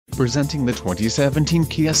Presenting the 2017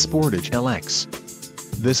 Kia Sportage LX.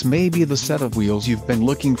 This may be the set of wheels you've been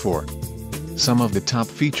looking for. Some of the top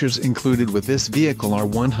features included with this vehicle are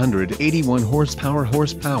 181 horsepower,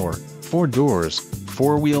 4 doors,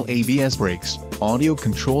 4-wheel ABS brakes, audio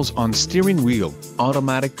controls on steering wheel,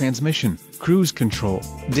 automatic transmission, cruise control,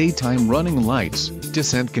 daytime running lights,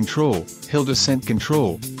 descent control, hill descent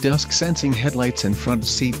control, dusk sensing headlights and front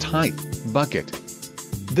seat height, bucket.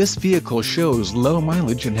 This vehicle shows low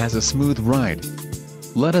mileage and has a smooth ride.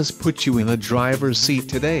 Let us put you in the driver's seat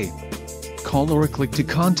today. Call or click to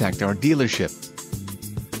contact our dealership.